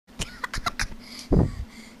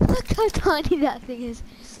how tiny that thing is.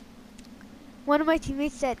 One of my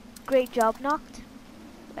teammates said, "Great job, Noct,"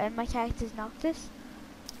 and my character's Noctis.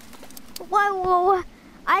 Whoa!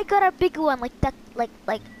 I got a bigger one, like that,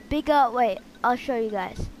 like bigger. Wait, I'll show you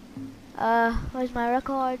guys. Where's my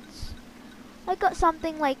records? I got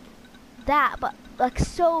something like that, but like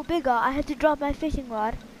so bigger. I had to drop my fishing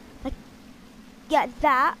rod. Like, yeah,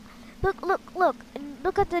 that. Look, and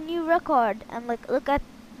look at the new record, and like look at,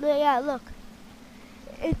 yeah, look.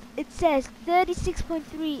 It says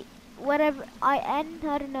 36.3 whatever I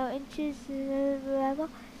don't know, inches, whatever,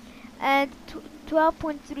 and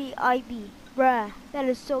 12.3 IB. Bruh, that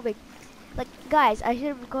is so big. Like, guys, I should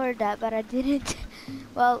have recorded that, but I didn't.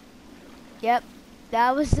 Well, yep,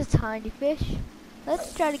 that was the tiny fish.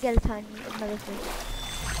 Let's try to get another fish.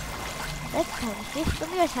 That's a tiny fish. Let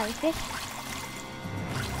me get a tiny fish.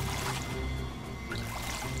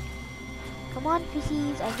 Come on,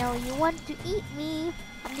 fishies, I know you want to eat me.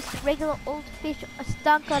 I'm just a regular old fish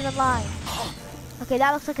stuck on a line. Okay,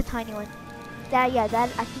 that looks like a tiny one. I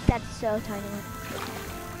think that's so tiny one.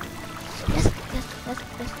 Yes.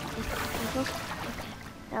 Okay.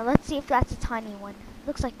 Now let's see if that's a tiny one.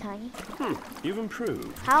 Looks like tiny. You've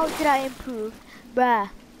improved. How did I improve? Bruh.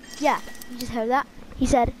 Yeah, you just heard that? He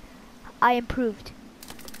said, I improved.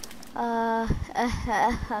 How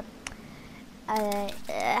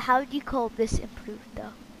do you call this improved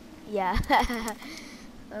though? Yeah.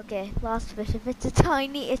 Okay, last fish. If it's a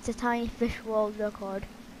tiny fish world record.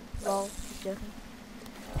 Lol, just joking.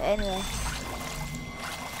 Anyway.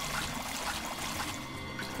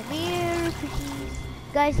 Come here, fishies.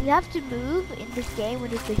 Guys, you have to move in this game when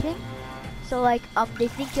you're fishing. So like, they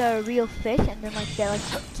think you're a real fish, and then like they're like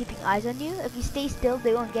keeping eyes on you. If you stay still,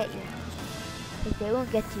 they won't get you. Like, they won't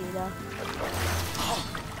get to you though.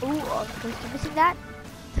 Ooh, of course you're missing that.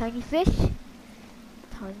 Tiny fish.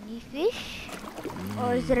 Tiny fish.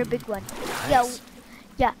 Or is it a big one? Nice.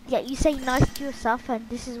 Yeah, you say nice to yourself and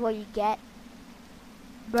this is what you get.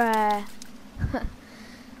 Bruh.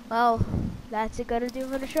 Well, that's it gonna do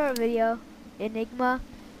for the short video. Enigma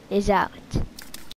is out.